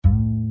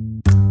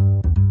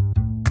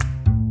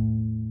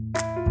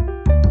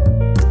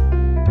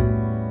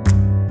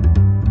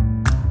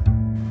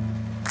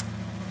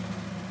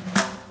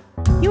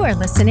are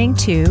listening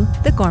to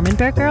the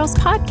Gormanberg Girls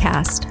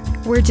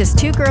Podcast. We're just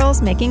two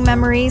girls making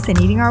memories and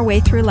eating our way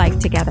through life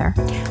together.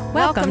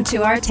 Welcome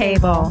to our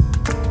table.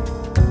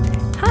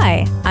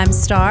 Hi, I'm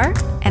Star.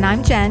 And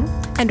I'm Jen.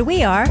 And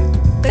we are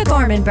the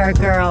Gormanberg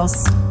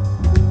Girls.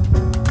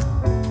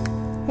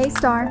 Hey,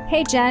 Star.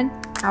 Hey, Jen.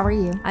 How are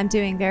you? I'm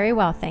doing very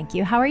well, thank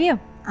you. How are you?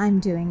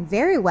 I'm doing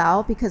very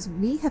well because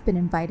we have been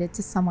invited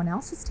to someone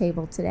else's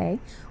table today,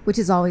 which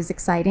is always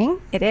exciting.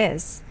 It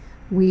is.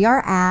 We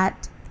are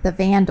at the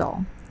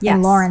Vandal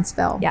in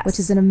Lawrenceville, which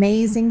is an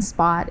amazing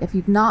spot. If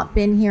you've not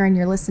been here and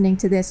you're listening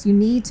to this, you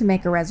need to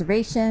make a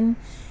reservation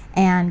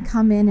and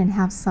come in and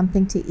have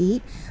something to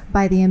eat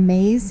by the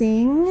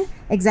amazing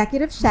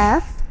executive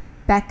chef,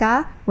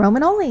 Becca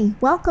Romagnoli.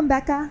 Welcome,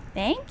 Becca.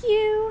 Thank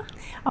you.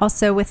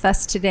 Also with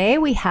us today,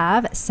 we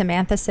have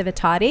Samantha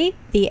Civitati,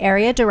 the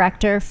area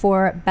director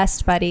for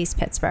Best Buddies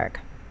Pittsburgh.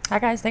 Hi,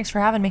 guys. Thanks for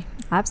having me.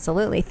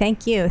 Absolutely.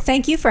 Thank you.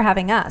 Thank you for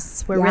having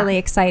us. We're really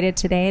excited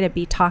today to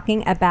be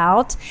talking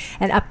about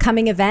an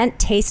upcoming event,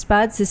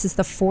 Tastebuds. This is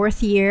the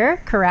fourth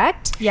year,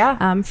 correct?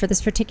 Yeah. For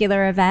this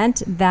particular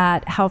event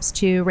that helps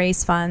to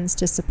raise funds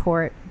to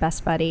support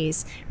Best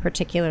Buddies,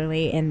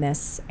 particularly in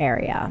this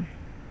area.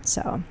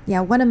 So,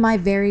 yeah, one of my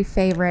very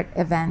favorite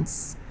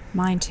events.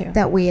 Mine too.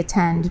 That we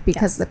attend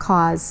because the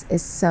cause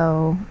is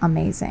so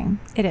amazing.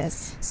 It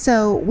is.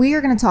 So we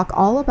are going to talk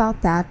all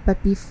about that.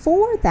 But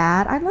before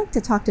that, I'd like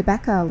to talk to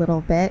Becca a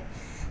little bit.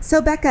 So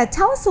Becca,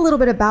 tell us a little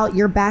bit about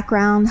your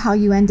background, how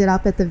you ended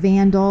up at the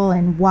Vandal,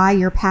 and why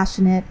you're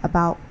passionate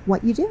about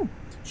what you do.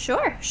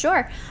 Sure.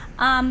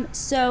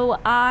 So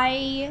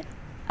I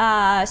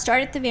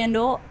started the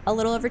Vandal a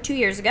little over 2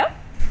 years ago.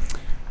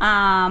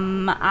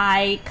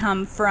 I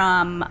come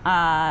from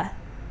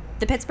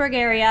the Pittsburgh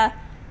area,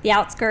 the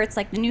outskirts,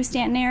 like the New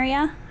Stanton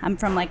area. I'm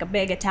from like a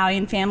big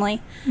Italian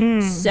family.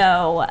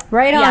 So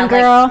right on,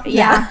 girl.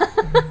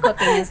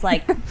 Cooking is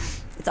like,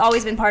 it's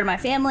always been part of my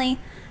family.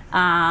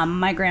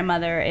 My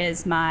grandmother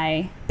is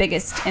my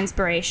biggest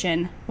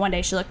inspiration. One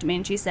day she looked at me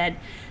and she said,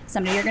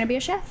 "Someday you're going to be a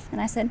chef."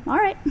 And I said, all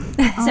right.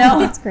 So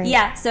that's great.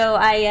 Yeah. So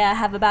I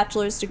have a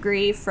bachelor's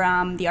degree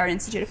from the Art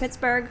Institute of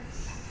Pittsburgh.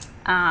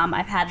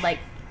 I've had like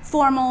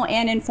formal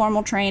and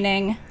informal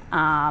training.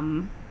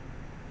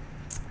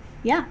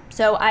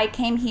 So I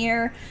came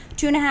here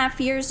 2.5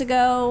 years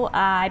ago.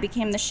 I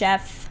became the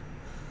chef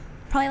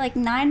probably like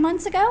 9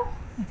 months ago.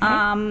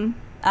 Okay.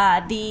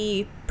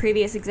 The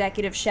previous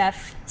executive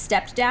chef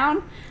stepped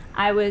down.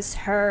 I was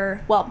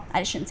her, well,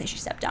 I shouldn't say she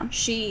stepped down.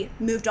 She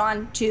moved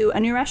on to a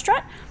new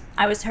restaurant.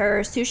 I was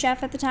her sous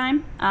chef at the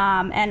time.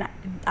 And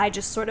I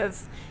just sort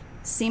of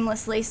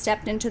seamlessly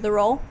stepped into the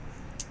role.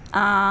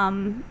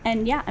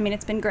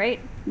 It's been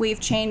great. We've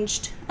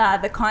changed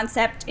the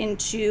concept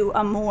into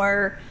a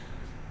more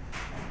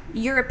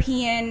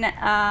European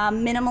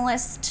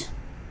minimalist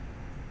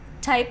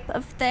type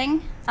of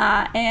thing,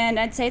 and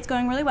I'd say it's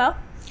going really well.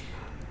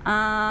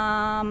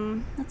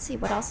 Let's see,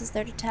 what else is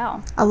there to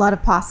tell? A lot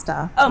of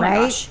pasta. Oh right?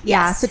 My gosh,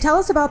 yeah. yes. So tell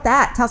us about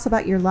that. Tell us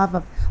about your love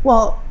of,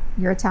 well,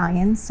 you're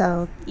Italian,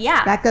 so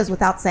that goes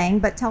without saying,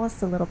 but tell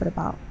us a little bit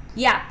about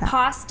that.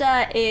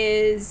 Pasta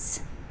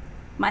is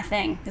my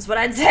thing, is what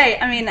I'd say.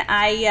 I mean,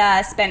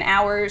 I spend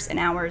hours and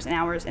hours and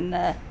hours in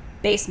the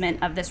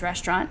basement of this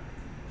restaurant,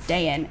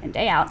 day in and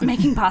day out,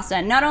 making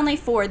pasta, not only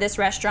for this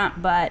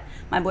restaurant, but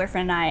my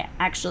boyfriend and I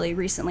actually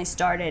recently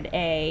started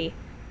a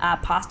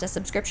pasta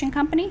subscription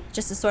company,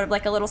 just as sort of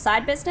like a little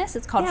side business.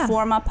 It's called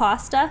Forma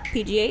Pasta,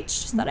 PGH.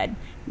 Just thought I'd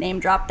name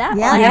drop that.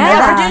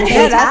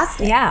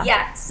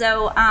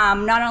 So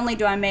not only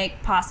do I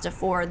make pasta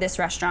for this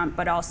restaurant,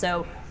 but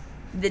also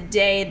the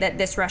day that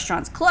this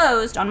restaurant's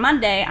closed on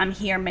Monday, I'm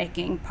here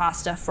making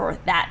pasta for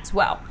that as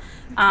well.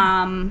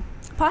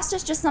 Pasta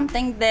is just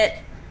something that,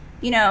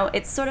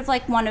 it's sort of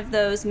like one of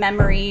those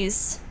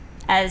memories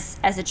as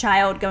a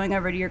child going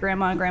over to your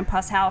grandma and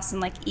grandpa's house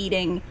and like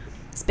eating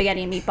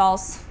spaghetti and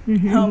meatballs,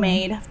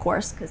 homemade, of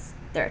course, because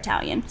they're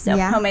Italian. So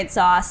homemade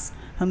sauce,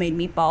 homemade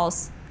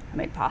meatballs,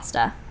 homemade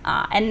pasta.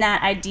 And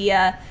that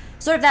idea,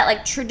 sort of that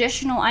like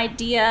traditional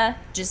idea,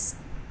 just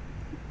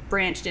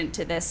branched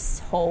into this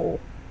whole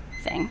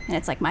thing. And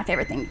it's like my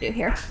favorite thing to do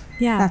here.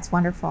 Yeah. That's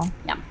wonderful.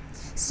 Yeah.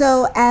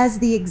 So as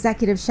the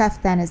executive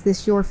chef then, is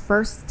this your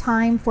first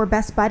time for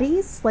Best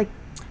Buddies?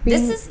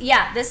 This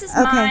is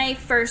my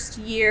first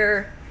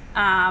year.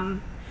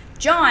 John,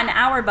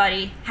 our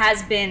buddy,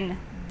 has been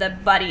the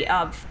buddy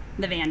of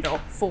the Vandal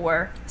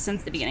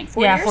since the beginning.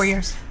 4 years? 4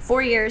 years.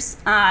 4 years.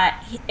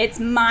 It's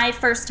my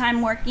first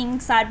time working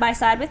side by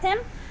side with him.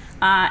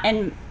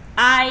 And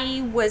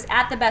I was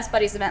at the Best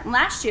Buddies event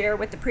last year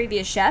with the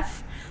previous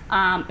chef.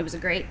 It was a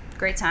great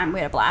time. We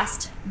had a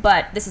blast.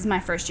 But this is my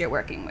first year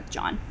working with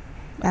John.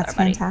 That's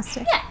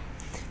fantastic. Yeah.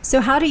 So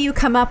how do you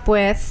come up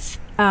with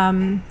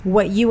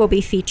what you will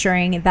be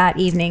featuring that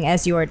evening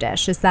as your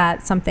dish? Is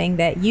that something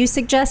that you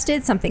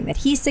suggested, something that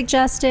he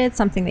suggested,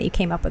 something that you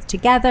came up with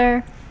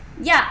together?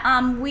 Yeah,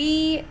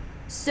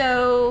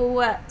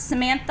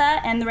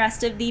 Samantha and the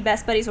rest of the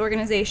Best Buddies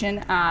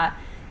organization,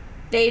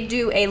 they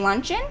do a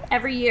luncheon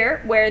every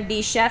year where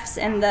the chefs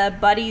and the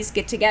buddies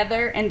get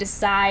together and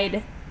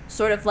decide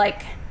sort of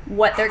like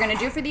what they're going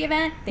to do for the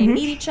event. They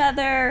meet each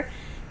other.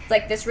 It's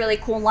like this really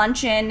cool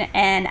luncheon.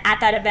 And at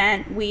that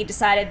event, we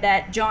decided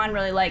that John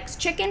really likes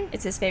chicken.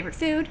 It's his favorite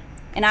food.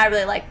 And I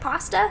really like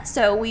pasta.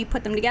 So we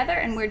put them together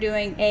and we're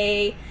doing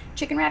a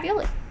chicken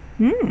ravioli.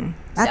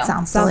 That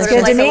sounds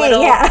good to me.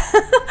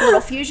 A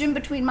little fusion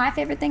between my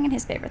favorite thing and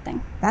his favorite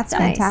thing. That's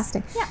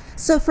fantastic. Yeah.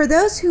 So for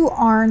those who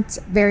aren't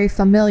very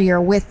familiar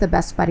with the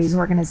Best Buddies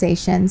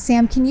organization,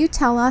 Sam, can you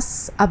tell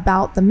us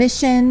about the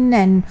mission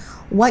and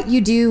what you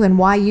do and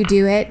why you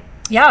do it?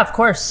 Yeah, of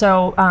course.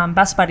 So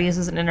Best Buddies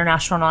is an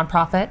international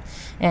nonprofit,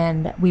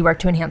 and we work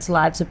to enhance the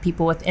lives of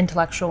people with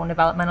intellectual and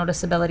developmental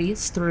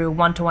disabilities through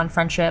one-to-one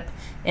friendship,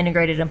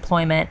 integrated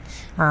employment,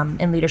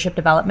 and leadership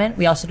development.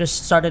 We also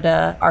just started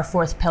our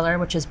fourth pillar,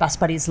 which is Best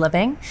Buddies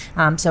Living,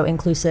 so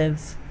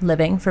inclusive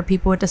living for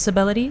people with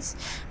disabilities.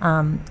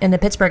 In the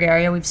Pittsburgh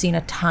area, we've seen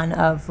a ton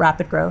of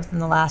rapid growth in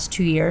the last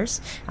 2 years.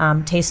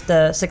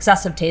 The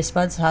success of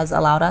Tastebuds has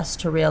allowed us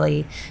to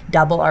really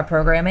double our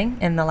programming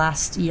in the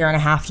last year and a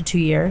half to 2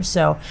 years.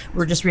 So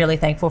we're just really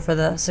thankful for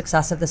the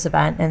success of this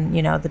event and,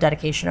 the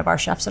dedication of our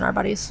chefs and our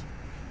buddies.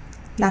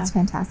 That's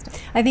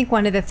fantastic. I think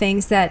one of the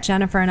things that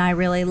Jennifer and I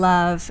really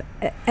love,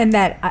 and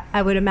that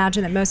I would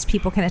imagine that most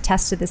people can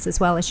attest to this as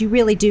well, is you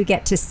really do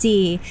get to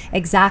see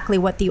exactly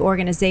what the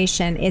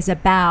organization is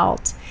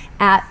about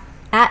at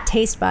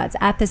Tastebuds,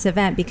 at this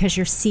event, because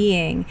you're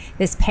seeing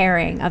this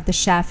pairing of the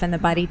chef and the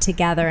buddy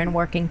together and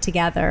working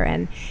together.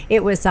 And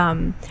it was,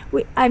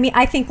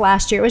 I think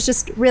last year it was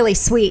just really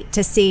sweet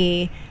to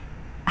see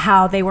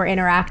how they were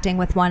interacting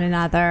with one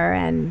another,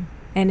 and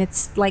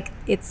it's like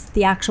it's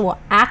the actual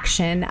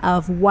action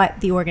of what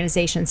the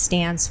organization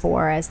stands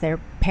for as they're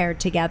paired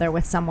together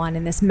with someone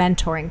in this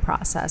mentoring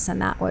process.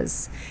 And that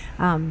was,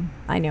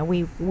 I know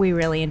we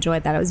really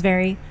enjoyed that. It was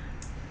very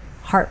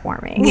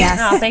heartwarming. Yes.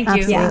 Oh, thank you.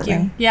 Absolutely.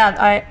 Thank you.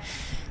 Yeah,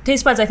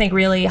 Tastebuds, I think,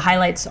 really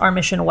highlights our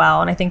mission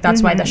well, and I think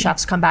that's why the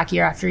chefs come back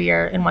year after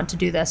year and want to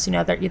do this.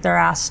 They're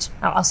asked,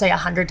 I'll say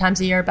 100 times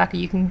a year, Becca,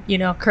 you can,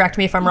 correct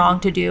me if I'm wrong,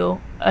 to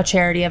do a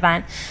charity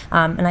event,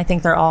 and I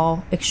think they're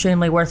all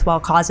extremely worthwhile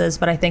causes,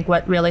 but I think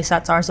what really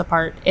sets ours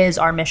apart is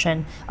our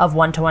mission of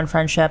one-to-one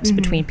friendships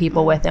between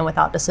people with and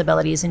without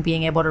disabilities, and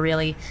being able to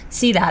really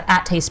see that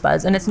at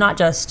Tastebuds. And it's not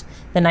just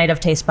the night of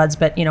Tastebuds,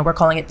 but we're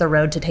calling it the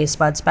road to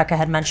Tastebuds. Becca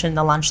had mentioned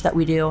the lunch that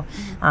we do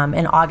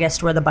in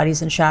August, where the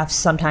buddies and chefs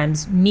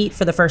sometimes meet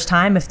for the first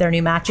time if they're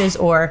new matches,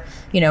 or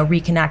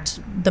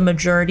reconnect. The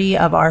majority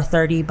of our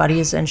 30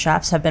 buddies and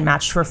chefs have been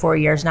matched for 4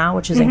 years now,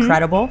 which is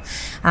incredible.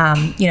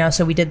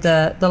 So we did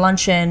the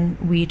luncheon.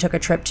 We took a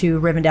trip to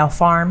Rivendell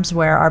Farms,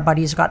 where our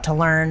buddies got to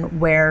learn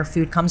where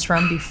food comes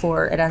from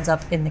before it ends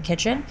up in the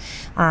kitchen.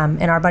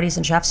 And our buddies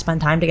and chefs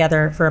spend time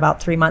together for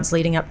about 3 months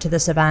leading up to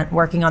this event,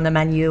 working on the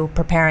menu,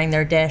 preparing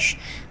their dish.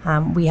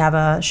 We have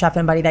a chef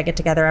and buddy that get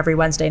together every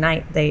Wednesday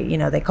night.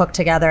 They cook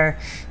together.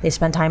 They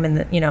spend time in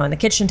the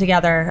kitchen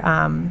together.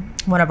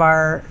 One of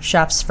our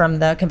chefs from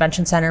the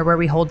convention center where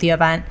we hold the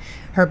event,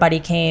 her buddy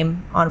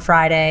came on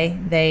Friday.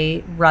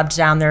 They rubbed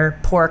down their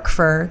pork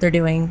they're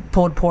doing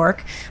pulled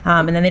pork.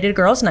 And then they did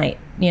girls' night,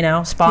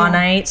 spa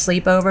night,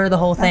 sleepover, the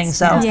whole thing.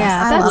 So,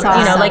 that's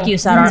awesome. Like you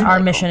said, our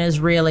mission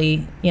is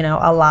really,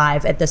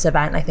 alive at this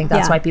event. And I think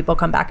that's why people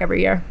come back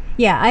every year.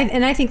 Yeah,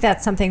 I think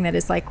that's something that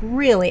is like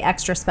really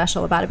extra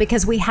special about it,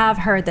 because we have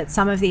heard that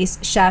some of these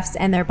chefs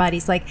and their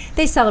buddies, like,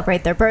 they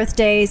celebrate their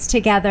birthdays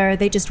together.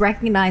 They just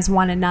recognize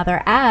one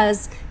another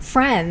as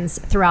friends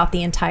throughout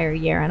the entire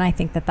year. And I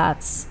think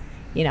that's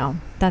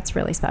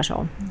really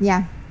special.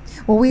 Yeah.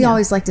 Well, we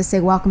always like to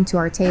say, welcome to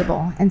our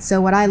table. And so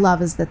what I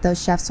love is that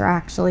those chefs are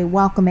actually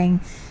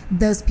welcoming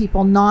those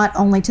people not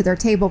only to their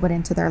table, but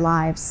into their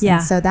lives. Yeah.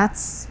 And so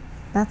that's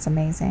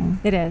amazing.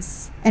 It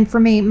is. And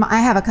for me, I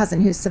have a cousin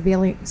who's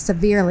severely,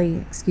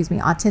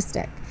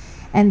 autistic.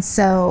 And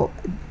so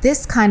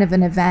this kind of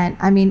an event,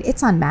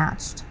 it's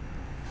unmatched.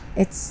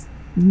 It's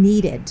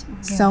needed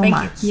so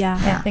much.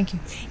 Yeah, thank you.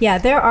 Yeah,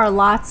 there are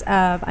lots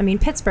of,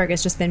 Pittsburgh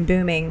has just been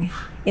booming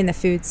in the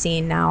food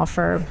scene now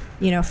for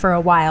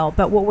a while.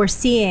 But what we're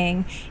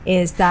seeing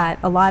is that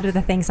a lot of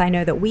the things I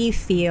know that we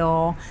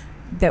feel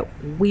that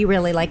we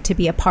really like to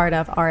be a part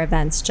of are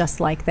events just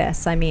like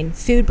this.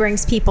 Food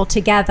brings people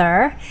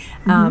together.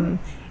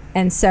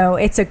 And so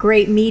it's a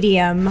great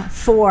medium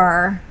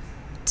for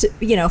a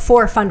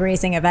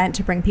fundraising event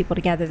to bring people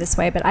together this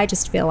way. But I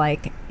just feel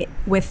like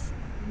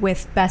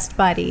with Best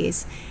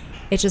Buddies,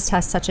 it just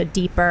has such a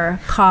deeper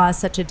cause,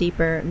 such a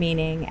deeper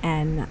meaning,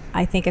 and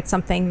I think it's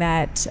something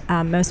that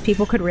most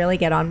people could really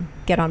get on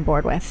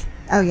board with.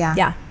 Oh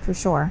yeah, for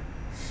sure.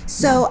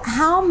 So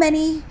how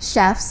many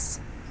chefs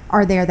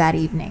are there that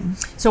evening?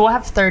 So we'll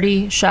have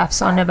 30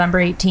 chefs on November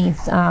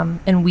 18th,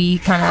 and we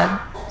kind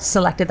of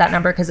selected that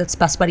number because it's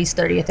Best Buddies'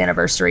 30th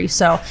anniversary.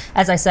 So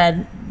as I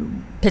said,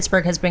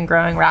 Pittsburgh has been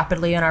growing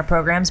rapidly in our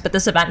programs, but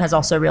this event has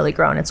also really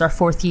grown. It's our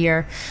 4th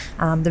year.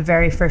 The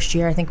very first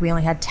year, I think we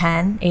only had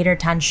 8 or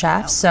 10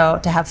 chefs. So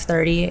to have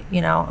 30,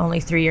 only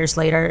 3 years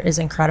later is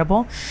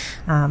incredible.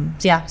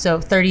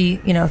 So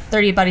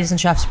 30 buddies and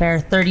chefs pair,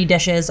 30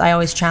 dishes. I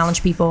always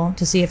challenge people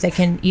to see if they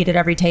can eat at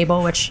every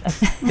table, which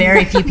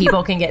very few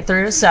people can get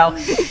through. So,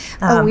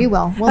 we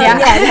will.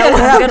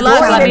 Good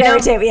luck. Let me know.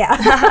 Yeah.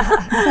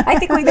 I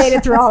think we made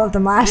it through all of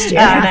them last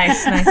year.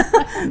 Nice.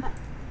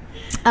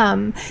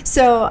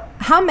 So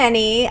how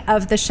many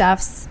of the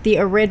chefs, the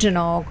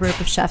original group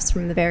of chefs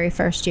from the very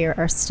first year,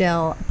 are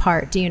still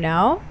apart? Do you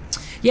know?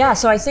 Yeah,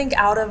 so I think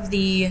out of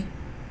the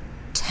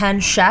 10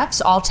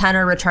 chefs, all 10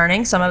 are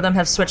returning. Some of them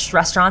have switched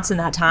restaurants in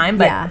that time,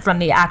 but from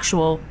the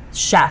actual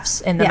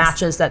chefs in the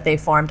matches that they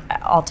formed,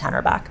 all 10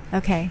 are back.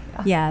 Okay.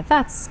 Yeah,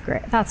 that's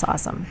great. That's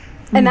awesome.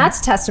 And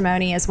that's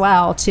testimony as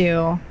well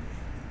to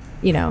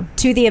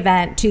the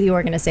event, to the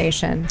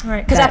organization.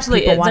 Right. Because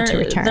absolutely, people want to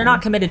return. They're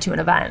not committed to an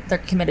event. They're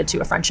committed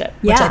to a friendship,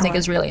 which I think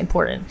is really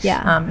important.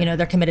 Yeah.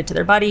 They're committed to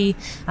their buddy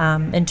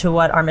and to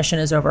what our mission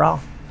is overall.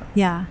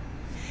 Yeah.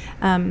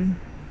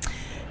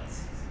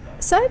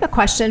 So I have a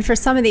question for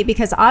some of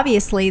because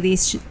obviously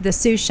the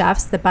sous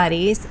chefs, the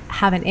buddies,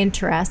 have an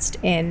interest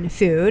in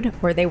food,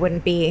 or they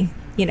wouldn't be,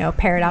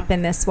 paired up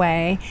in this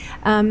way.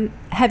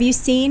 Have you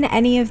seen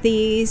any of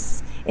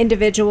these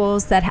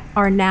individuals that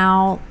are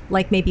now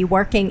like maybe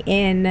working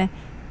in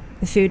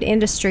the food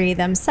industry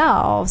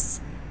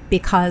themselves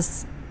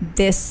because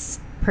this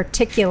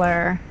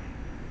particular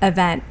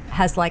event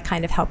has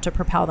kind of helped to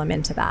propel them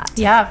into that?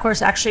 Yeah, of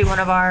course. Actually, one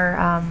of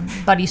our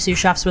buddy sous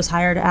chefs was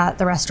hired at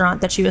the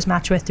restaurant that she was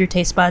matched with through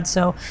Tastebuds.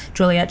 So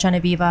Juliet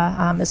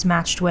Genevieva is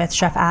matched with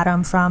Chef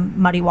Adam from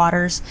Muddy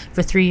Waters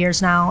for 3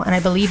 years now. And I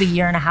believe a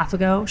year and a half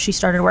ago, she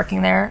started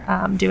working there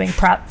doing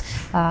prep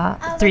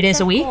 3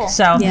 days a week. Cool.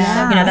 So,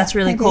 that's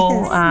really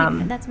cool.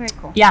 That's very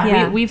cool.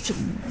 Yeah.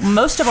 We've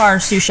most of our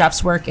sous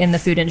chefs work in the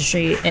food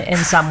industry in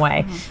some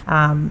way.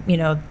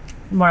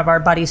 One of our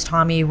buddies,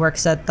 Tommy,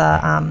 works at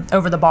the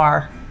Over the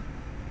Bar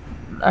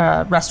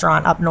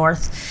restaurant up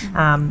north,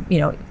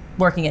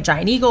 working at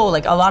Giant Eagle.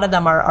 Like a lot of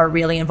them are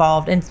really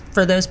involved. And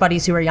for those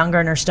buddies who are younger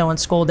and are still in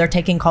school, they're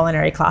taking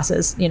culinary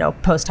classes,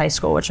 post high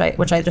school, which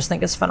I just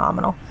think is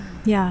phenomenal.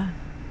 Yeah.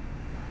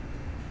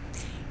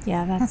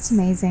 Yeah, that's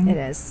amazing. It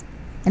is.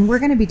 And we're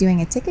going to be doing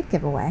a ticket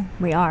giveaway.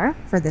 We are.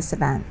 For this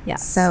event.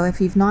 Yes. So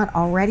if you've not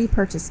already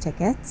purchased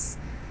tickets,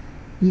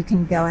 you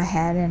can go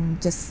ahead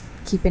and just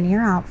keep an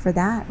ear out for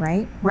that,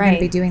 right? We're going to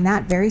be doing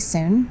that very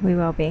soon. We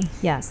will be,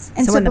 yes.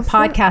 And so when the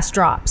podcast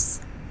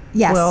drops,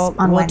 we'll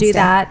do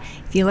that.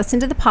 If you listen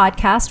to the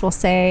podcast, we'll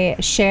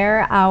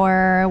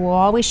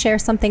always share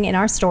something in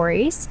our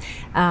stories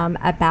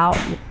about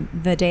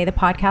the day the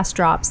podcast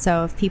drops.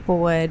 So if people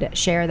would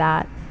share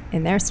that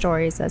in their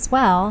stories as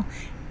well,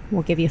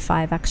 we'll give you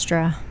 5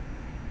 extra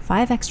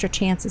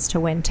chances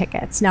to win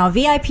tickets. Now,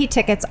 VIP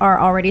tickets are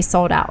already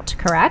sold out,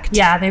 correct?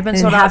 Yeah, they've been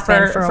sold out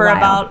for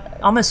about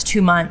almost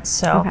 2 months.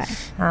 So,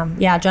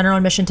 general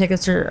admission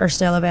tickets are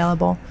still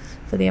available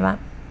for the event.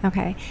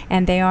 Okay,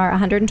 and they are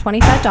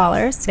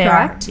 $125. They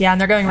correct? Are. Yeah,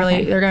 and they're going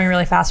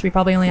really fast. We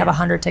probably only have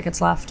 100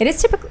 tickets left. It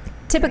is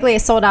typically a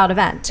sold out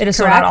event. It is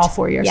correct? sold out all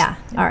 4 years. Yeah.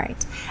 All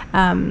right.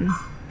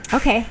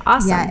 Okay.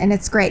 Awesome. Yeah, and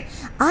it's great.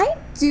 I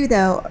do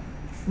though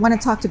want to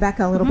talk to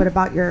Becca a little bit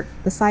about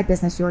the side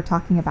business you were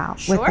talking about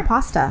with the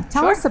pasta.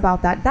 Tell us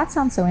about that. That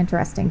sounds so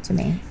interesting to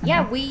me.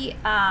 Yeah, we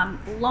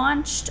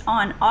launched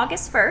on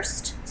August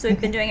 1st, so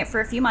we've been doing it for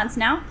a few months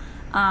now.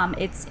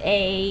 It's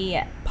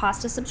a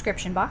pasta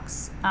subscription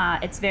box.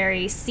 It's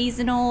very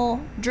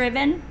seasonal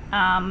driven.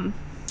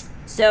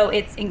 So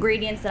it's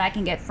ingredients that I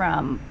can get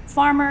from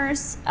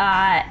farmers.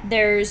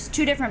 There's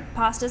 2 different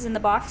pastas in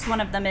the box.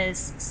 One of them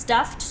is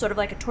stuffed, sort of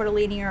like a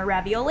tortellini or a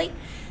ravioli.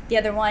 The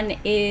other one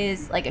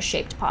is like a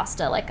shaped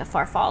pasta, like a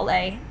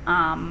farfalle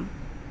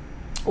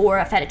or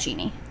a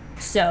fettuccine.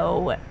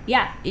 So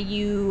yeah,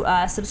 you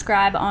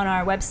subscribe on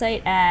our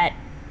website at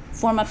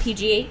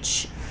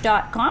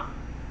formapgh.com.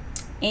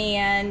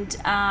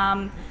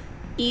 And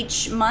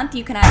each month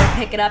you can either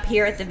pick it up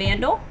here at the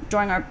Vandal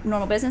during our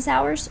normal business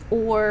hours,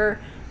 or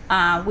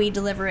we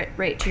deliver it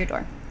right to your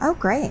door. Oh,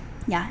 great.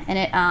 Yeah, and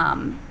it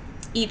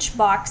each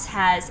box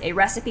has a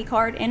recipe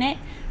card in it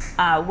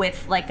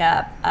with like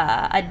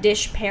a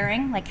dish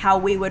pairing, like how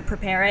we would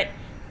prepare it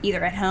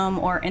either at home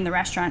or in the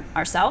restaurant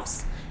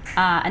ourselves.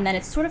 And then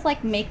it's sort of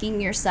like making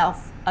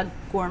yourself a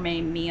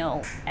gourmet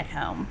meal at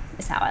home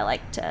is how I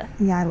like to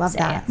I love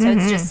that. So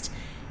it's just,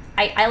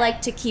 I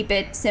like to keep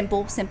it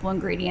simple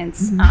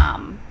ingredients.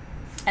 And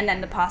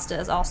then the pasta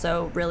is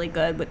also really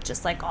good with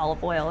just like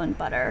olive oil and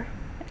butter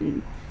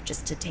and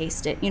just to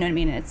taste it, you know what I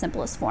mean, in its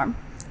simplest form.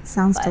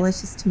 Sounds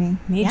delicious to me.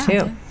 Me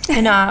too.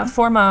 And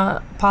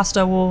Forma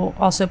Pasta will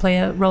also play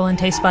a role in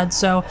Tastebuds.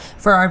 So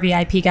for our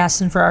VIP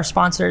guests and for our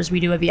sponsors, we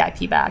do a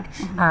VIP bag.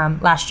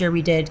 Last year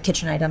we did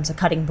kitchen items, a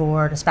cutting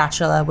board, a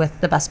spatula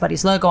with the Best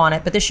Buddies logo on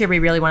it. But this year we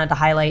really wanted to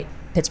highlight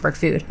Pittsburgh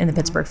food in the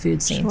Pittsburgh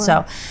food scene.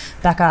 So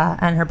Becca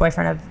and her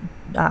boyfriend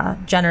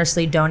have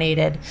generously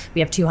donated.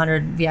 We have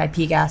 200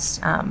 VIP guests,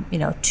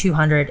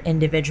 200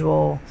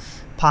 individual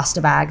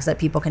pasta bags that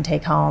people can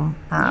take home,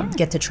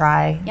 get to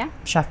try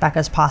Chef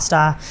Becca's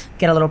pasta,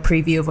 get a little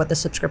preview of what the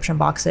subscription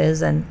box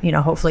is, and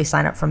hopefully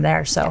sign up from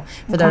there. So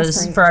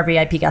for our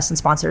VIP guests and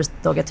sponsors,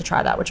 they'll get to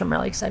try that, which I'm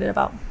really excited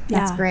about.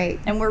 That's great.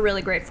 And we're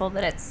really grateful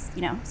that it's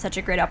such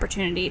a great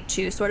opportunity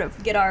to sort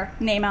of get our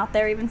name out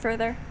there even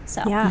further.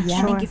 So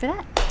thank you for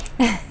that.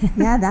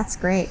 Yeah, that's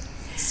great.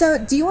 So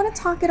do you want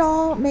to talk at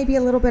all, maybe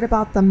a little bit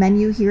about the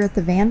menu here at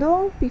the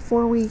Vandal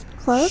before we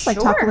close? Like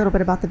talk a little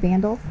bit about the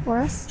Vandal for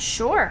us?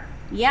 Sure.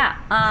 Yeah,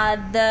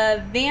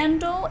 the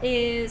Vandal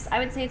is, I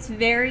would say it's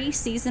very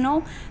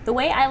seasonal. The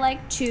way I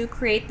like to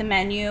create the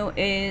menu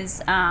is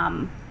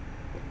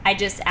I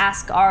just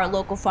ask our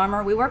local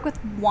farmer. We work with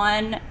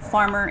one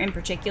farmer in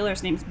particular.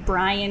 His name's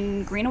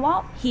Brian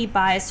Greenewalt. He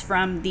buys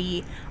from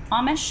the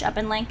Amish up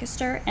in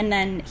Lancaster, and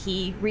then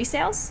he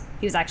resales.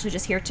 He was actually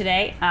just here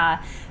today.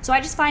 So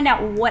I just find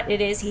out what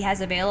it is he has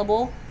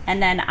available,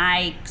 and then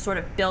I sort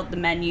of build the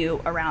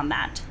menu around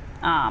that.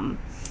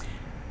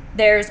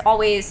 There's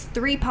always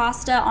 3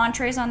 pasta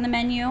entrees on the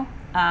menu,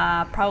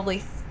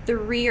 probably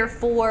 3 or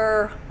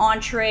 4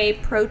 entree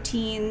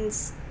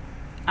proteins,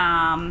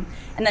 and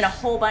then a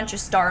whole bunch of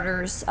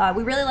starters.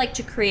 We really like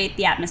to create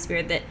the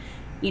atmosphere that,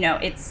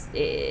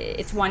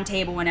 it's one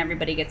table and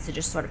everybody gets to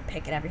just sort of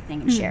pick at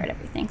everything and share at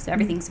everything. So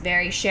everything's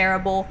very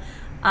shareable.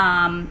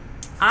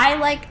 I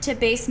like to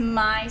base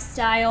my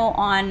style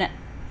on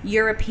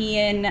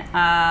European,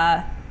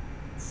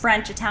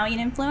 French,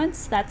 Italian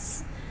influence.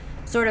 That's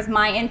sort of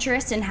my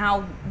interest in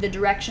how the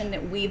direction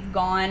that we've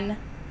gone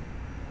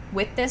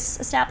with this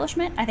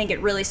establishment. I think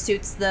it really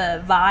suits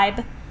the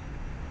vibe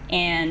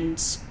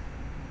and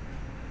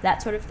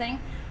that sort of thing.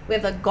 We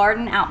have a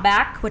garden out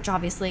back, which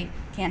obviously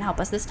can't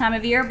help us this time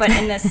of year, but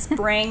in the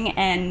spring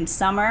and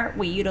summer,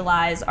 we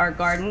utilize our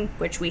garden,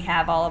 which we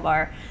have all of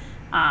our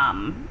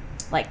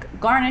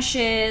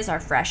garnishes, our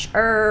fresh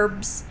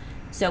herbs.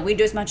 So we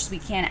do as much as we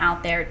can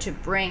out there to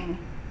bring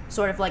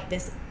sort of like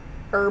this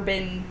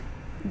urban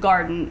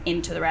garden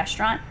into the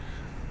restaurant.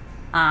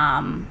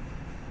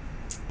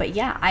 But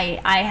yeah,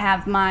 I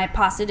have my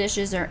pasta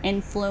dishes are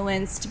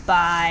influenced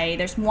by,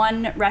 there's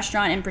one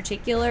restaurant in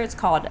particular, it's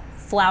called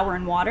Flour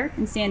and Water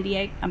in San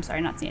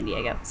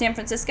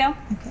Francisco.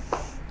 Okay.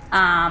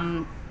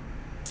 And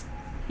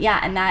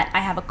that I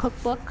have a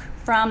cookbook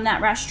from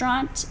that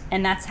restaurant,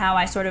 and that's how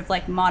I sort of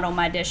like model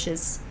my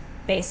dishes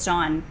based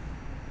on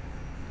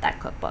that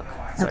cookbook,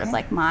 sort of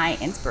like my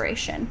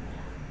inspiration.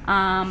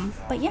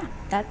 But yeah,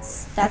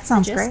 that's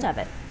the gist of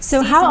it.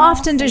 So how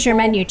often does your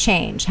menu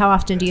change? How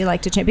often do you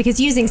like to change? Because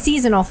using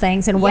seasonal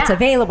things and what's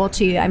available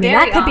to you, I mean,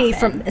 that could be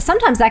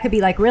sometimes that could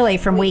be like really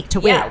from week to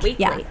week. Yeah,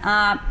 weekly.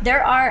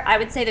 There are, I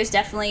would say there's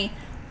definitely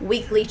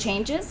weekly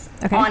changes.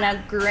 Okay. On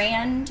a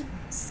grand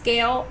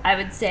scale, I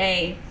would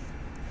say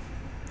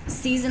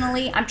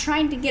seasonally, I'm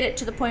trying to get it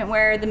to the point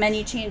where the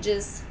menu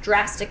changes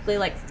drastically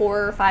like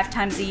 4 or 5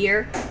 times a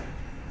year,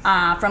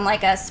 from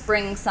like a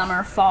spring,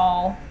 summer,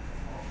 fall,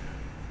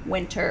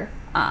 winter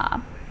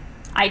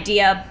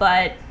idea,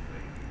 but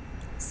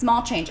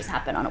small changes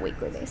happen on a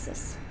weekly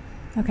basis.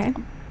 Okay.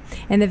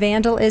 And the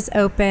Vandal is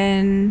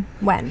open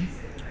when?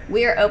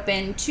 We are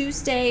open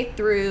Tuesday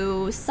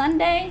through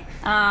Sunday.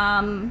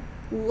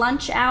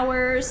 Lunch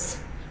hours,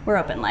 we're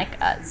open like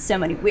so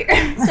many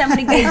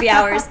crazy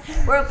hours.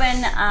 We're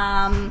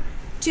open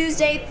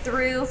Tuesday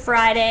through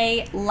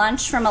Friday,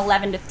 lunch from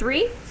 11 to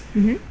 3.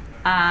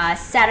 Mm-hmm.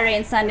 Saturday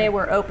and Sunday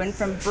we're open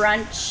from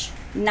brunch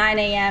 9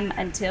 a.m.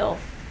 until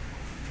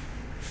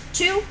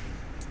 2,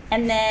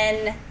 and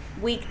then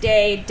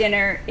weekday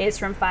dinner is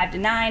from 5 to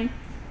 9.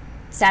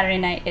 Saturday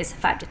night is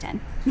 5 to 10.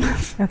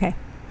 Okay,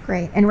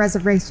 great. And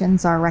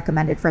reservations are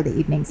recommended for the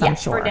evenings, I'm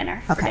sure. For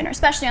dinner. Okay. For dinner,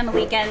 especially on the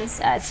weekends.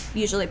 It's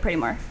usually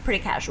pretty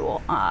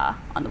casual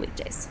on the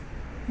weekdays.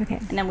 Okay.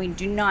 And then we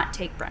do not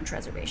take brunch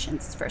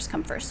reservations. It's first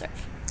come, first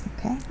serve.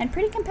 Okay. And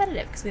pretty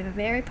competitive because we have a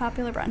very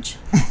popular brunch.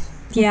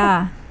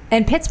 Yeah.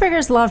 And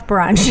Pittsburghers love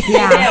brunch.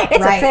 Yeah,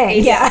 it's a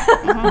thing. Yeah.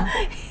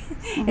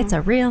 Mm-hmm. It's a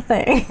real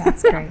thing.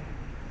 That's great.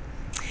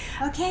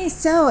 Okay,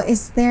 so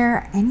is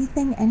there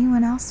anything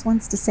anyone else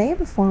wants to say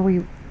before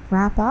we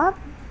wrap up?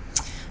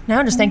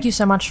 No, just thank you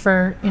so much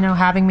for,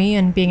 having me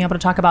and being able to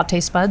talk about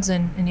Tastebuds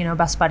and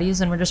Best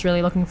Buddies, and we're just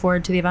really looking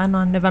forward to the event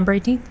on November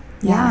 18th.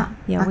 Yeah,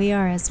 we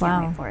are as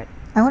well. Can't wait for it.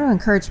 I want to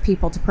encourage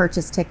people to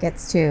purchase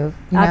tickets too.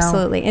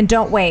 Absolutely. And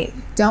don't wait.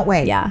 Don't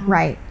wait. Yeah.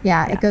 Right.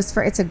 Yeah.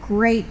 It's a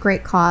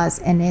great cause,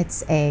 and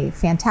it's a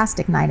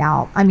fantastic night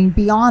out. I mean,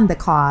 beyond the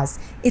cause,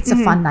 it's a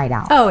fun night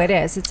out. Oh, it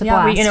is. It's a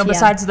blast.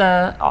 Besides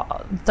the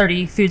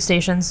 30 food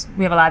stations,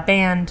 we have a live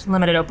band,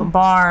 limited open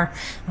bar.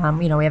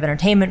 We have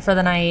entertainment for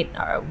the night.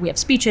 We have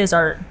speeches.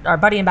 Our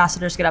buddy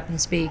ambassadors get up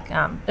and speak.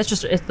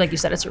 It's like you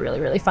said, it's a really,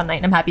 really fun night.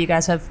 And I'm happy you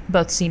guys have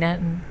both seen it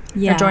and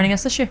are joining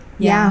us this year.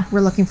 Yeah.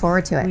 We're looking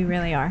forward to it. We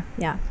really are.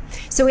 Yeah.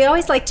 So we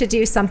always like to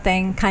do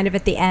something kind of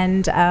at the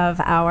end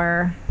of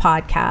our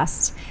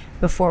podcast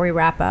before we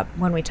wrap up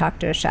when we talk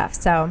to a chef.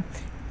 So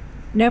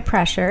No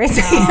pressure. It's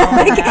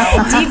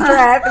deep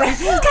breath.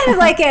 It's kind of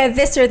like a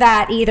this or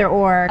that, either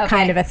or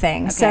kind of a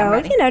thing. Okay,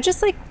 so,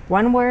 just like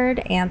one word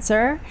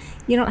answer.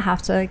 You don't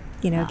have to,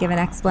 give an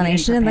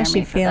explanation unless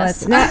you feel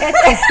it's not.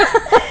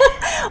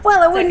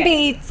 Well, it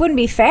wouldn't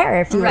be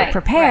fair if you were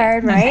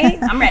prepared, right?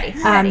 I'm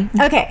ready.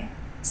 Okay.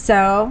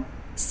 So,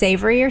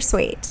 savory or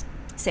sweet?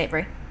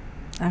 Savory.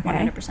 Okay.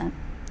 100%.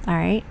 All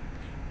right.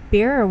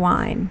 Beer or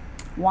wine?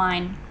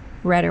 Wine.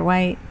 Red or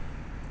white?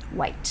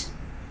 White.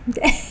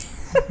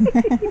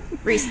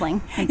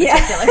 Riesling in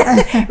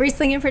particular.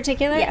 Riesling in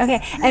particular? Yes.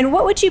 Okay. And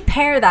what would you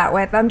pair that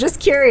with? I'm just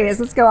curious.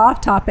 Let's go off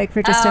topic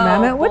for just a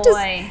moment. What does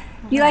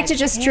you like to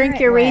just drink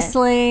your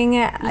Riesling,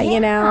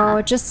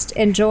 just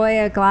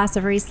enjoy a glass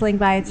of Riesling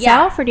by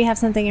itself, or do you have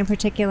something in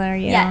particular?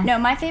 Yeah, no,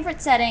 my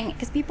favorite setting,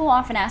 because people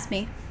often ask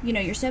me,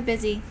 you're so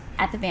busy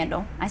at the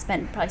Vandal. I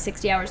spend probably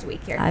 60 hours a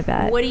week here. I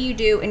bet. What do you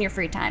do in your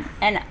free time?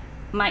 And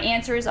my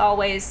answer is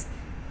always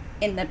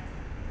in the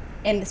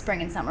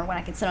spring and summer when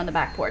I can sit on the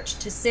back porch,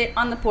 to sit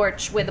on the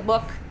porch with a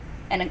book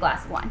and a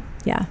glass of wine.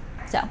 Yeah.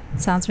 So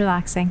sounds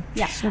relaxing.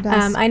 Yeah. Sure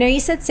does. I know you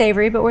said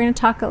savory, but we're going to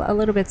talk a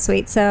little bit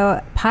sweet.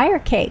 So pie or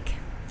cake?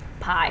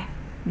 Pie.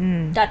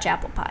 Dutch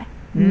apple pie.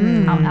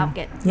 I'll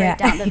get right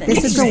down to the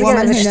This is a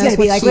woman who knows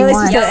what she really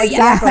wants.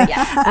 Exactly.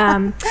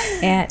 Yeah.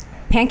 And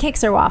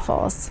pancakes or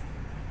waffles?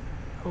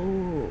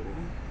 Ooh.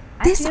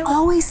 This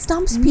always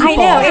stumps people. I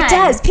know, it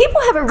does. People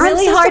have a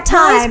really so hard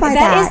surprised time. by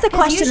That that. is the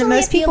question, and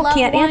most people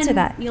can't answer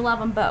that. You love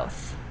them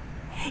both.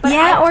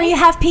 But or you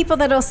have people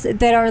that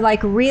are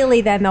like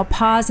really, then they'll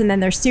pause and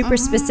then they're super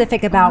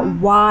specific about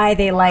why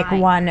they like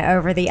one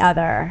over the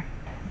other.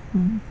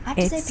 I have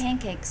to say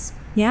pancakes.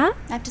 Yeah?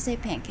 I have to say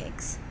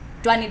pancakes.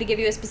 Do I need to give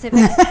you a specific?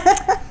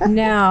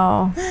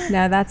 No,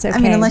 that's okay. I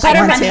mean, unless you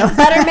want to.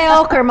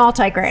 Buttermilk or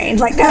multigrain?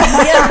 Like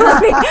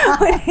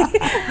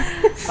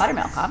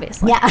Buttermilk,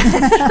 obviously. Yeah.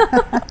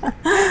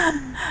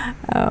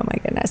 Oh my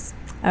goodness.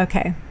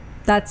 Okay.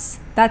 That's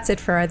it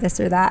for this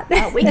or that.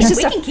 We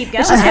can keep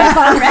going.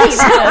 I'm ready.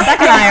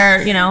 Becca and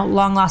I are,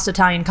 long lost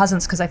Italian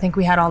cousins because I think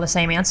we had all the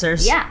same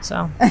answers. Yeah.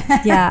 So.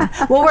 Yeah.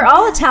 Well, we're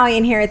all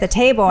Italian here at the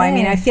table. I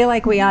mean, I feel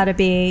like we ought to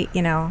be,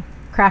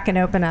 cracking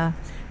open a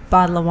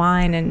bottle of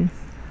wine and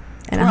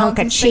a hunk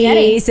of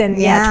cheese and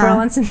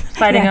twirling some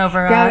fighting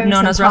over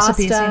Nona's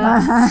recipes.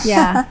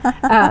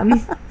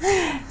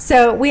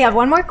 So we have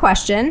one more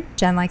question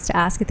Jen likes to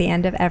ask at the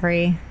end of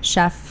every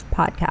chef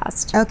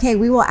podcast. Okay,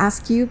 we will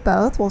ask you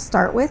both. We'll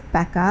start with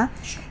Becca.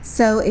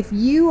 So if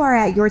you are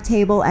at your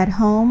table at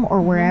home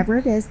or wherever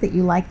it is that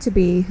you like to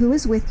be, who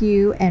is with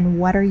you and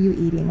what are you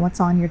eating? What's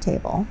on your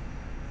table?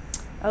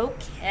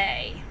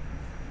 Okay.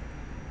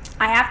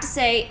 I have to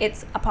say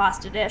it's a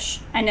pasta dish.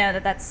 I know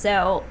that that's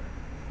so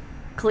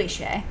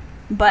cliche,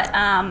 but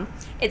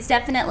it's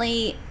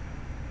definitely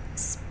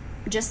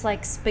just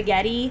like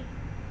spaghetti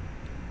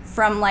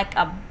from like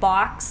a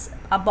box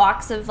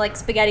of like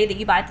spaghetti that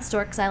you buy at the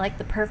store, because I like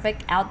the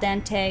perfect al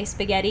dente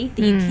spaghetti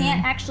that you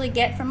can't actually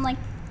get from like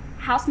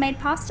house-made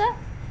pasta,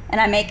 and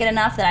I make it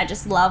enough that I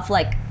just love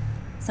like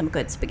some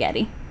good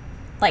spaghetti,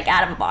 like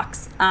out of a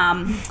box.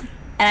 And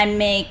I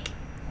make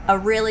a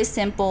really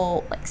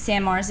simple like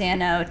San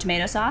Marzano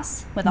tomato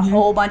sauce with a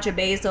whole bunch of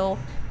basil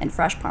and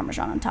fresh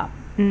Parmesan on top.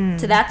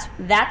 So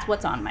that's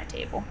what's on my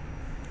table.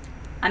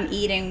 I'm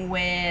eating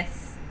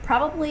with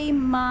probably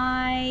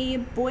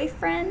my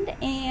boyfriend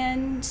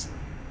and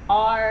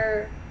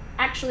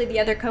the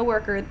other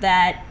coworker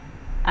that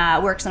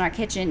works in our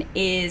kitchen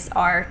is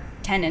our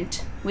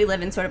tenant. We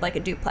live in sort of like a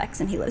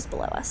duplex and he lives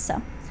below us.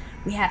 So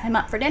we have him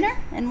up for dinner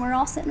and we're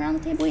all sitting around the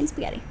table eating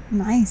spaghetti.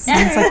 Nice.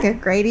 Sounds like a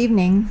great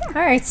evening. All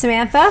right,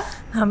 Samantha.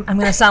 I'm going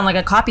to sound like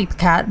a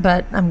copycat,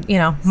 but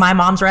my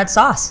mom's red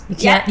sauce. You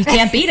can't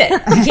beat it.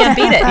 You can't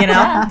beat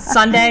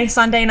it.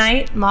 Sunday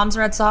night, mom's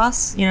red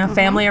sauce.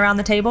 Family around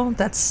the table.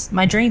 That's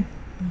my dream.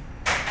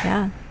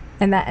 Yeah.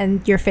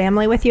 And your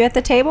family with you at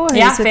the table? Or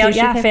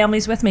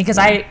family's with me because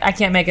I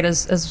can't make it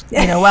as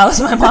well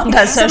as my mom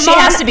does. So she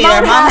has to be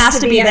there. Mom has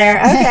to be there.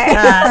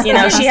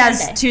 Okay. She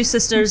has two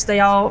sisters. They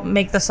all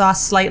make the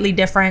sauce slightly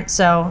different.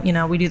 So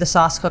we do the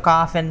sauce cook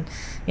off and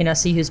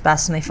see who's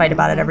best, and they fight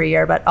about it every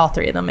year. But all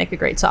three of them make a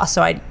great sauce,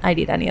 so I'd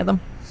eat any of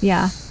them.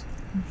 Yeah.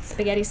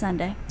 Spaghetti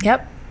Sunday.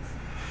 Yep.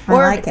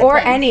 Or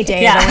any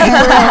day.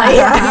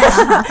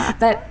 Yeah.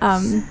 But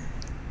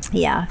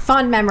yeah,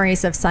 fond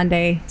memories of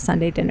Sunday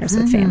dinners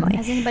with family.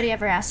 Has anybody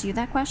ever asked you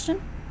that question?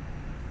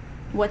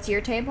 What's your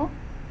table?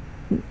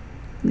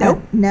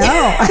 Nope. No.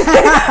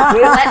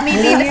 Let me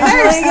be the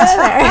first.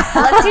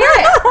 Let's hear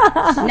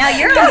it. Now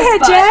you're on the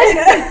spot.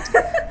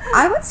 Jen.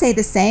 I would say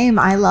the same.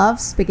 I love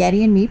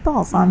spaghetti and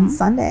meatballs on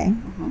Sunday.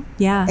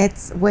 Yeah.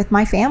 It's with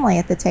my family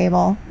at the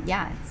table.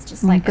 Yeah, it's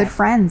just like good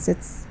friends.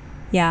 It's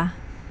you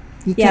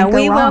can't go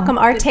we wrong. welcome.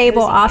 Our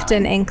table cozy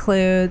often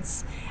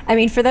includes,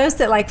 for those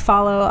that like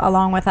follow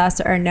along with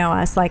us or know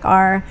us, like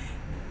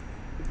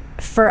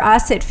for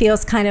us, it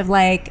feels kind of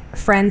like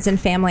friends and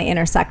family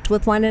intersect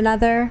with one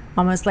another,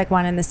 almost like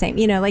one and the same.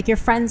 Like your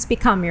friends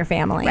become your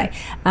family. Right.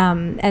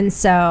 And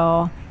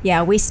so,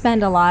 we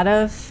spend a lot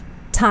of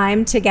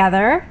time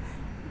together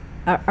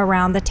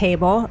around the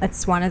table.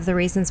 It's one of the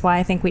reasons why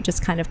I think we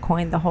just kind of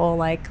coined the whole,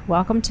 like,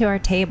 welcome to our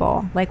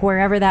table, like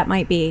wherever that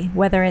might be,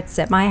 whether it's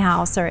at my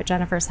house or at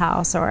Jennifer's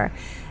house or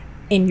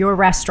in your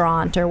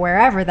restaurant or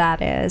wherever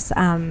that is.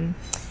 And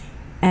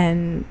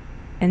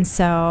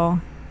so,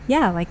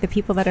 yeah, like the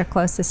people that are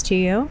closest to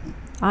you,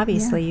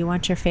 obviously you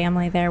want your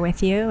family there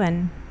with you,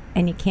 and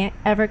you can't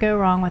ever go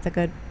wrong with a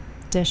good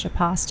dish of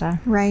pasta.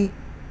 Right.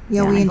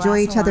 Yeah, we enjoy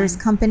each other's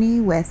company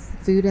with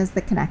food as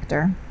the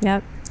connector.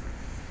 Yep.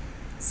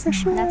 For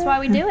sure. That's why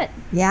we do it.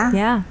 Yeah.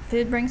 Yeah.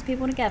 Food brings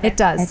people together. It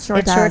does. It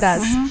sure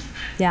does. Mm-hmm.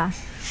 Yeah.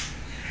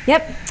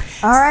 Yep.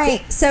 All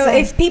right. So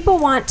if people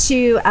want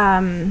to,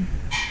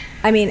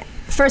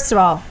 first of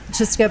all,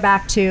 just go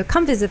back to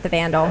come visit the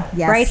Vandal.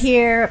 Yes. Right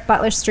here,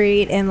 Butler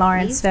Street in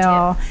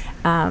Lawrenceville.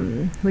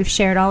 We've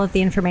shared all of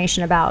the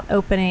information about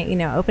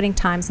opening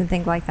times and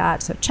things like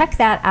that. So check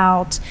that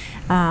out.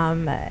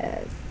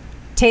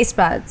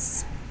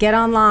 Tastebuds. Get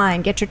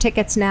online, get your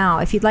tickets now.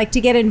 If you'd like to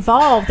get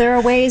involved, there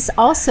are ways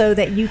also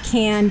that you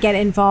can get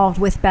involved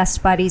with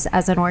Best Buddies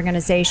as an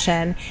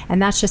organization, and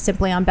that's just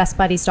simply on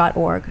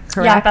bestbuddies.org, correct?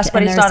 Yeah,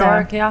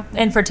 bestbuddies.org, yeah.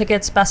 And for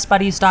tickets,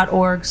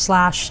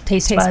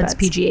 bestbuddies.org/Tastebuds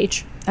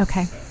PGH.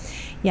 Okay.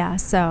 Yeah,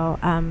 so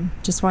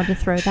just wanted to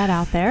throw that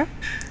out there.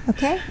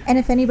 Okay. And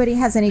if anybody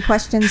has any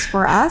questions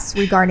for us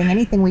regarding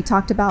anything we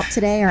talked about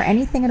today or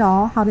anything at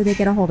all, how do they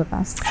get a hold of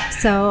us?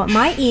 So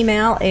my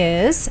email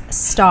is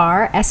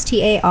STAR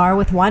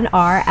with one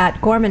R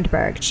at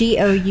Gormandberg,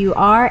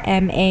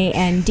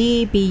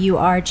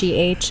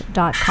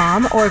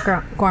 GOURMANDBURGH.com or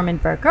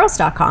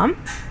GormandbergGirls.com.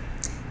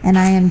 And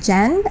I am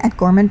Jen at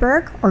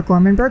Gormandberg or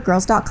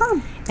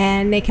GormandbergGirls.com.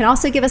 And they can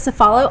also give us a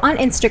follow on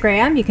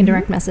Instagram. You can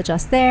direct message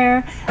us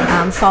there,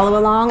 follow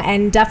along,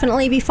 and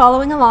definitely be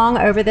following along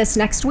over this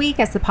next week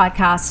as the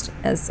podcast,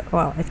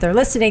 if they're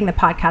listening, the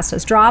podcast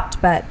has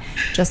dropped, but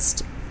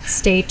just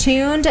stay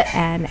tuned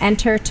and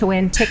enter to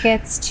win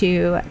tickets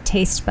to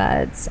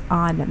Tastebuds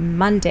on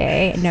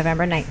Monday,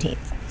 November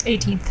 19th.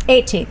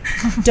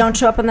 18th. Don't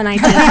show up on the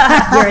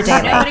 19th. You're a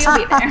day late.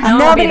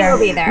 Nobody will be there. Nobody will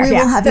be there. We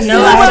will have the no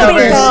food leftovers.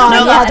 will be gone.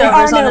 No There are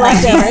leftovers no on the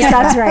leftovers.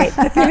 That's right.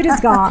 The food is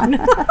gone.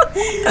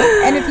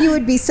 And if you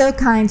would be so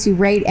kind to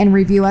rate and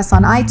review us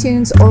on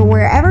iTunes or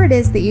wherever it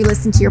is that you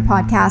listen to your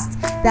podcast,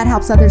 that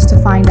helps others to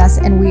find us,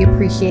 and we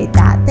appreciate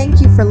that.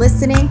 Thank you for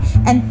listening,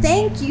 and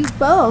thank you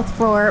both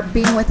for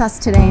being with us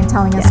today and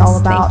telling us all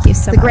about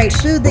the great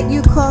food that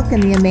you cook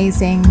and the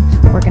amazing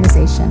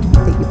organization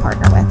that you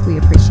partner with. We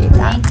appreciate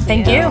that.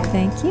 Thank you.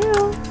 Thank you.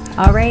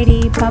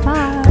 Alrighty.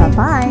 Bye-bye.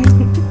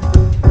 Bye-bye.